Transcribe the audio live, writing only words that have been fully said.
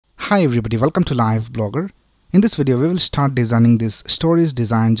Hi everybody, welcome to Live Blogger. In this video we will start designing this stories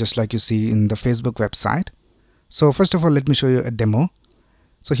design just like you see in the Facebook website. So first of all, let me show you a demo.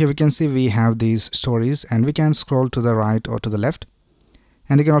 So here we can see we have these stories and we can scroll to the right or to the left,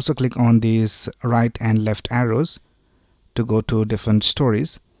 and you can also click on these right and left arrows to go to different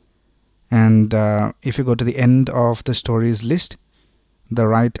stories. And if you go to the end of the stories list, the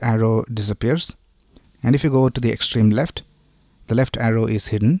right arrow disappears, and if you go to the extreme left, the left arrow is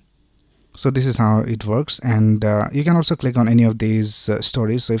hidden. So this is how it works, and you can also click on any of these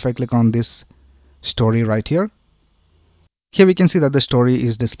stories. So if I click on this story right here we can see that the story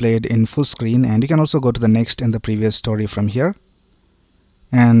is displayed in full screen, and you can also go to the next and the previous story from here.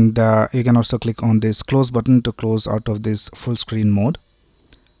 And you can also click on this close button to close out of this full screen mode.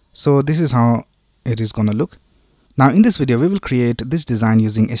 So this is how it is gonna look. Now in this video we will create this design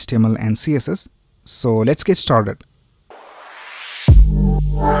using HTML and CSS. So let's get started.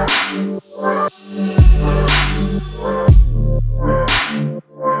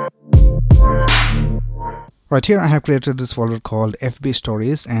 Right here I have created this folder called FB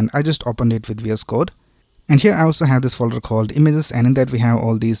Stories, and I just opened it with VS Code. And here I also have this folder called Images, and in that we have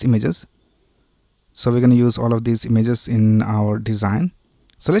all these images. So we're going to use all of these images in our design.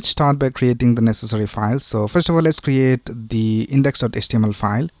 So let's start by creating the necessary files. So first of all, let's create the index.html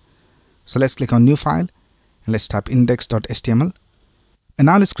file. So let's click on New File and let's type index.html. And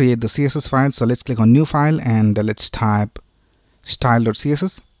now let's create the CSS file. So let's click on New File and let's type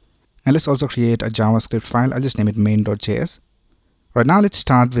style.css. And let's also create a JavaScript file. I'll just name it main.js. Right now let's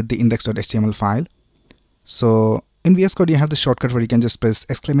start with the index.html file. So in VS Code you have the shortcut where you can just press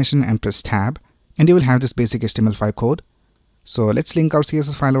exclamation and press tab, and you will have this basic HTML5 code. So let's link our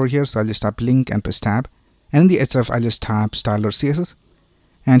CSS file over here. So I'll just type link and press tab, and in the href I'll just type style.css,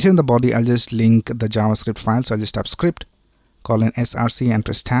 and here in the body I'll just link the JavaScript file. So I'll just type script :src and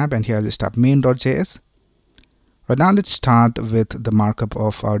press tab, and here I'll just type main.js. Right now let's start with the markup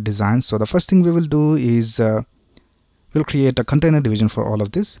of our design. So the first thing we will do is we'll create a container division for all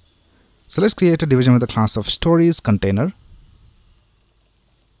of this. So let's create a division with the class of stories container.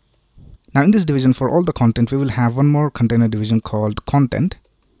 Now in this division, for all the content, we will have one more container division called content,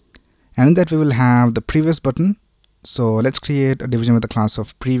 and in that we will have the previous button. So let's create a division with the class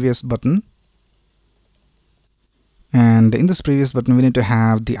of previous button, and in this previous button we need to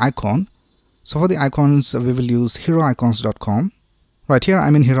have the icon. So for the icons we will use heroicons.com. Right here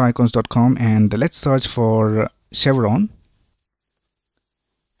I'm in heroicons.com, and let's search for chevron,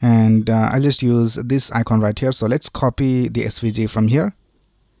 and I'll just use this icon right here. So let's copy the SVG from here.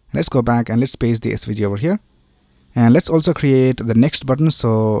 Let's go back and let's paste the SVG over here, and let's also create the next button.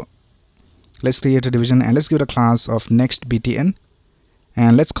 So let's create a division and let's give it a class of next btn,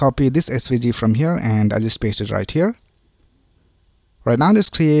 and let's copy this SVG from here and I'll just paste it right here. Right now let's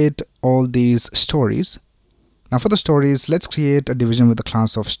create all these stories. Now for the stories, let's create a division with the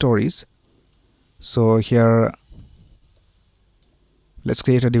class of stories. So here let's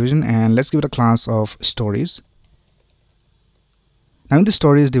create a division and let's give it a class of stories. Now in the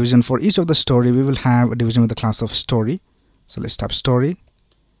stories division, for each of the story we will have a division with the class of story. So let's type story,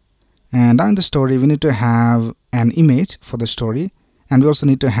 and now in the story we need to have an image for the story, and we also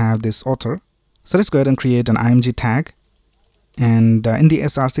need to have this author. So let's go ahead and create an img tag, and in the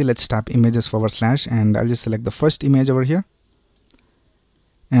src let's type images / and I'll just select the first image over here,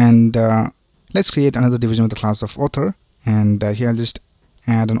 and let's create another division with the class of author, and here I'll just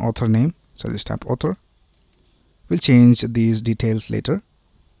add an author name. So I'll just type author. We'll change these details later.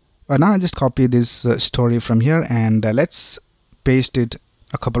 Now I'll just copy this story from here, and let's paste it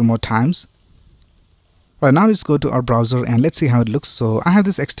a couple more times. Right now let's go to our browser and let's see how it looks. So I have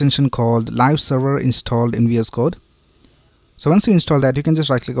this extension called Live Server installed in VS Code. So once you install that, you can just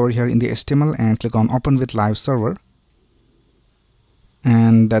right click over here in the HTML and click on Open with Live Server,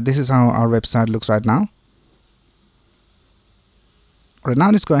 and this is how our website looks right now. Right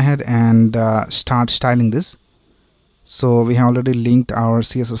now let's go ahead and start styling this. So we have already linked our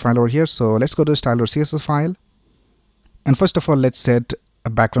CSS file over here. So let's go to style.css file, and first of all let's set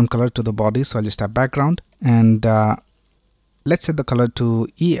a background color to the body. So I'll just type background, and let's set the color to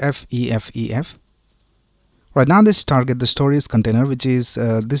EF. Right now let's target the stories container, which is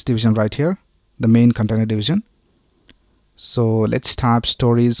this division right here, the main container division. So let's type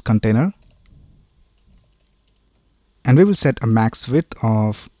stories container, and we will set a max width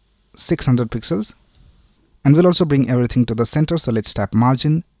of 600 pixels, and we'll also bring everything to the center. So let's type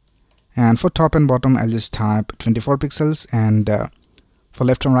margin, and for top and bottom I'll just type 24 pixels, and for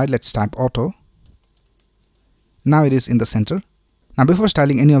left and right let's type auto. Now it is in the center. Now before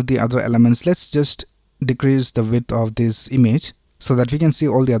styling any of the other elements, let's just decrease the width of this image. so that we can see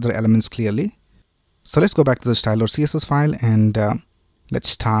all the other elements clearly. So let's go back to the style.css file and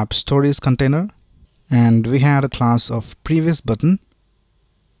let's type stories container, and we had a class of previous button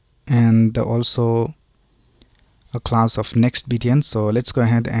and also a class of next btn. So let's go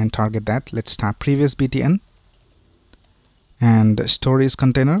ahead and target that. Let's type previous btn and stories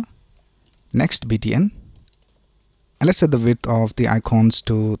container next btn, and let's set the width of the icons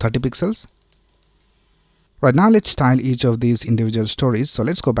to 30 pixels. Right now let's style each of these individual stories. So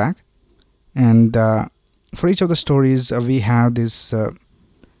let's go back, and for each of the stories we have this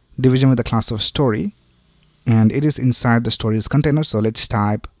division with the class of story, and it is inside the stories container. So let's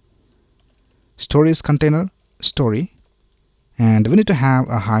type stories container story, and we need to have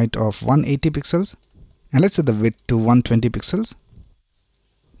a height of 180 pixels, and let's set the width to 120 pixels.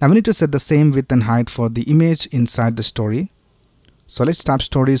 Now we need to set the same width and height for the image inside the story. So let's type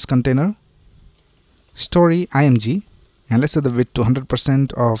stories container story img, and let's set the width to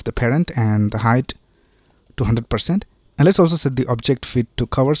 100% of the parent and the height to 100%, and let's also set the object fit to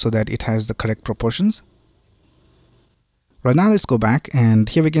cover so that it has the correct proportions. Right now let's go back, and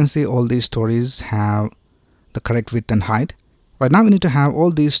here we can see all these stories have the correct width and height. Right now we need to have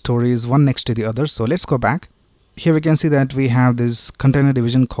all these stories one next to the other. So let's go back. Here we can see that we have this container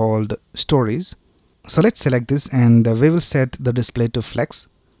division called stories. So let's select this, and we will set the display to flex.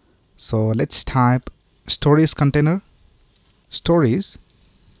 So let's type stories container stories.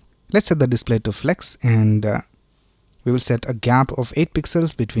 Let's set the display to flex, and we will set a gap of 8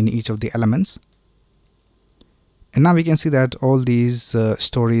 pixels between each of the elements. And now we can see that all these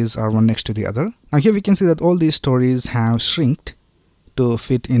stories are one next to the other. Now here we can see that all these stories have shrinked to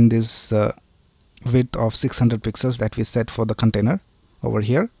fit in this width of 600 pixels that we set for the container over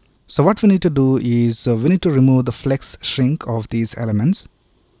here. So what we need to do is we need to remove the flex shrink of these elements.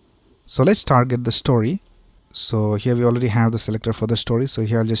 So let's target the story. So here we already have the selector for the story. So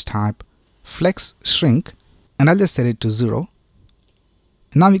here I'll just type flex shrink, and I'll just set it to 0.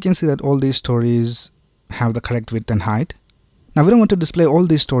 And now we can see that all these stories have the correct width and height. Now we don't want to display all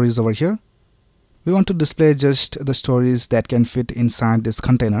these stories over here. We want to display just the stories that can fit inside this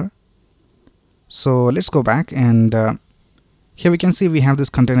container. So let's go back, and here we can see we have this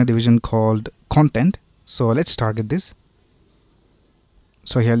container division called content. So let's target this.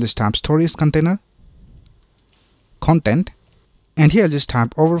 So here I'll just type stories container content, and here I'll just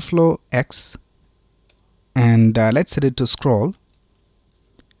type overflow x, and let's set it to scroll.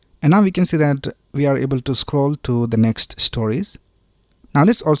 And now we can see that we are able to scroll to the next stories. Now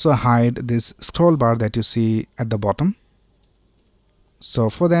let's also hide this scroll bar that you see at the bottom. So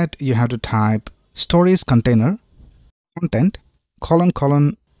for that you have to type stories container content :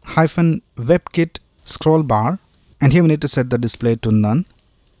 hyphen webkit scroll bar, and here we need to set the display to none.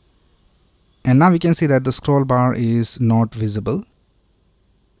 And now we can see that the scroll bar is not visible.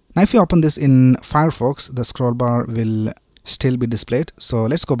 Now if you open this in Firefox, the scroll bar will still be displayed. So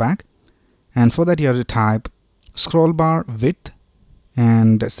let's go back, and for that you have to type scroll bar width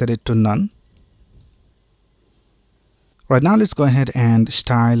and set it to none. Right now let's go ahead and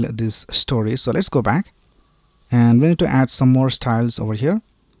style this story. So let's go back, and we need to add some more styles over here.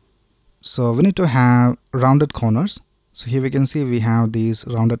 So we need to have rounded corners. So here we can see we have these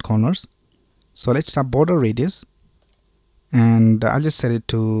rounded corners. So let's type border radius, and I'll just set it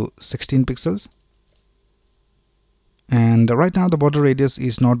to 16 pixels. And right now the border radius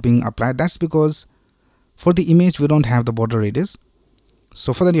is not being applied. That's because for the image we don't have the border radius.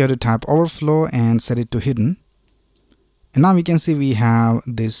 So for that you have to type overflow and set it to hidden. And now we can see we have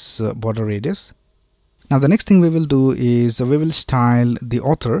this border radius. Now the next thing we will do is we will style the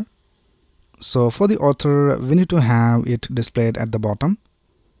author. So for the author we need to have it displayed at the bottom,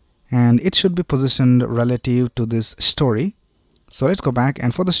 and it should be positioned relative to this story. So let's go back,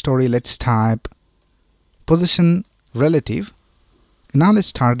 and for the story let's type position relative. Now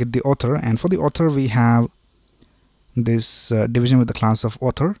let's target the author, and for the author we have this division with the class of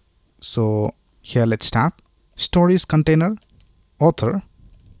author. So here let's tap stories container author,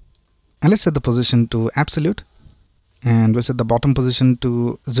 and let's set the position to absolute, and we'll set the bottom position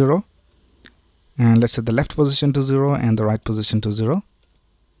to 0, and let's set the left position to 0 and the right position to 0.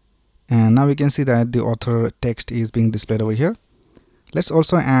 And now we can see that the author text is being displayed over here. Let's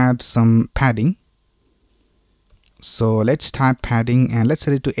also add some padding. So let's type padding, and let's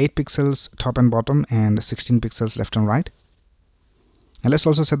set it to 8 pixels top and bottom and 16 pixels left and right. And let's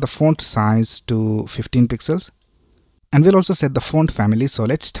also set the font size to 15 pixels. And we'll also set the font family. So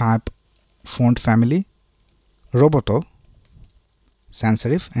let's type font family Roboto sans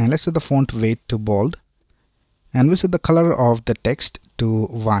serif, and let's set the font weight to bold, and we'll set the color of the text to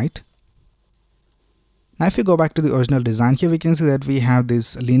white. Now if you go back to the original design, here we can see that we have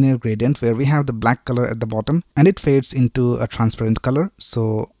this linear gradient where we have the black color at the bottom and it fades into a transparent color.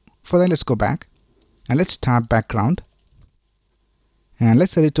 So for that, let's go back and let's tap background and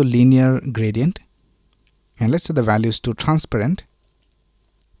let's set it to linear gradient and let's set the values to transparent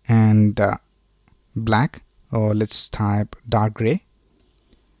and black, or let's type dark gray,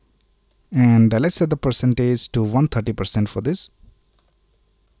 and let's set the percentage to 130% for this.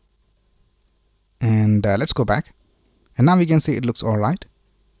 And let's go back, and now we can see it looks alright.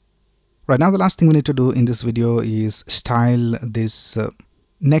 Right now the last thing we need to do in this video is style this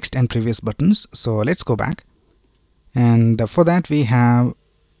next and previous buttons. So let's go back, and for that we have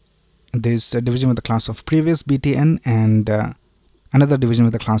this division with the class of previous btn and another division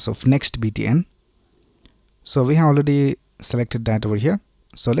with the class of next btn. So we have already selected that over here.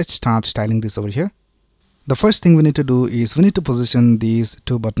 So let's start styling this over here. The first thing we need to do is we need to position these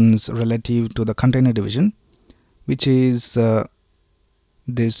two buttons relative to the container division, which is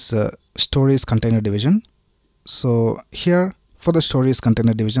this stories container division. So here for the stories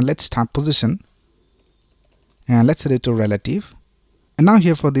container division, let's tap position and let's set it to relative. And now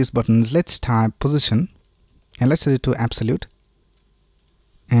here for these buttons, let's type position and let's set it to absolute.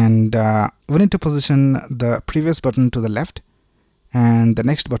 And we need to position the previous button to the left and the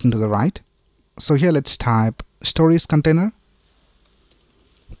next button to the right. So here let's type stories container,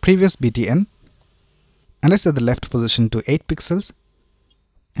 previous btn, and let's set the left position to 8 pixels.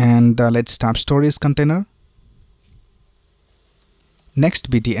 And let's tap stories container,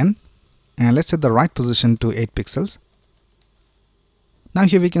 next btn, and let's set the right position to 8 pixels. Now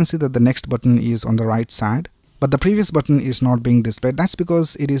here we can see that the next button is on the right side, but the previous button is not being displayed. That's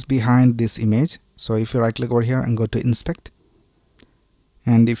because it is behind this image. So if you right click over here and go to inspect,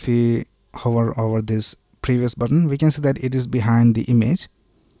 and if we hover over this previous button, we can see that it is behind the image.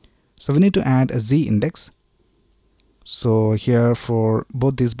 So we need to add a z index. So here for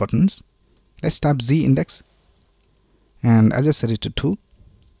both these buttons, let's tap z index and I'll just set it to 2.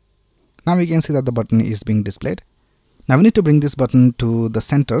 Now we can see that the button is being displayed. Now we need to bring this button to the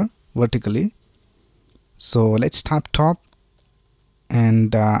center vertically. So let's tap top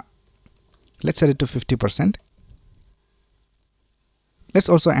and let's set it to 50%. Let's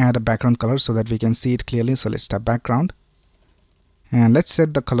also add a background color so that we can see it clearly. So let's tap background and let's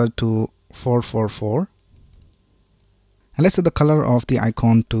set the color to 444. And let's set the color of the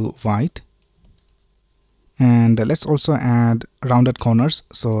icon to white. And let's also add rounded corners.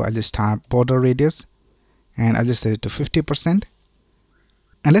 So I'll just tap border radius and I'll just set it to 50%.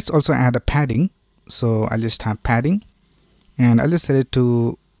 And let's also add a padding. So I'll just tap padding and I'll just set it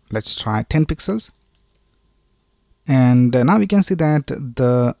to, let's try 10 pixels. And now we can see that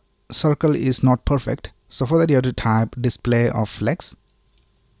the circle is not perfect. So for that you have to type display of flex.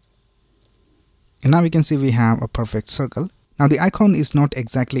 And now we can see we have a perfect circle. Now the icon is not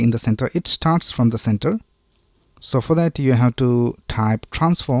exactly in the center. It starts from the center. So for that you have to type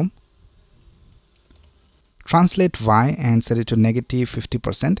transform, translate y and set it to negative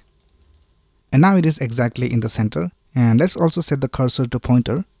 50%. And now it is exactly in the center. And let's also set the cursor to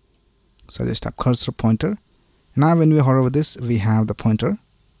pointer. So just tap cursor pointer. And now when we hover over this, we have the pointer.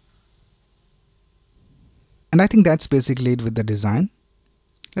 And I think that's basically it with the design.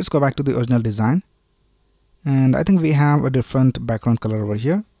 Let's go back to the original design. And I think we have a different background color over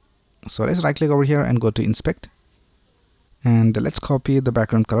here. So let's right click over here and go to inspect. And let's copy the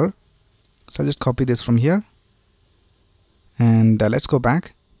background color. So I'll just copy this from here. And let's go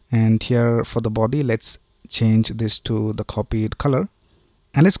back. And here for the body, let's change this to the copied color.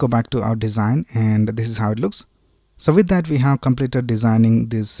 And let's go back to our design. And this is how it looks. So with that, we have completed designing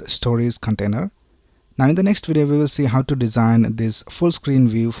this stories container. Now in the next video, we will see how to design this full screen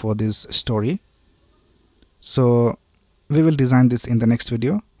view for this story. So we will design this in the next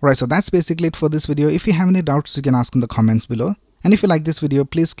video. Right, so that's basically it for this video. If you have any doubts, you can ask in the comments below. And if you like this video,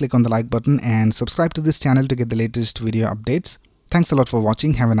 please click on the like button and subscribe to this channel to get the latest video updates. Thanks a lot for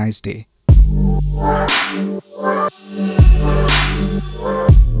watching. Have a nice day.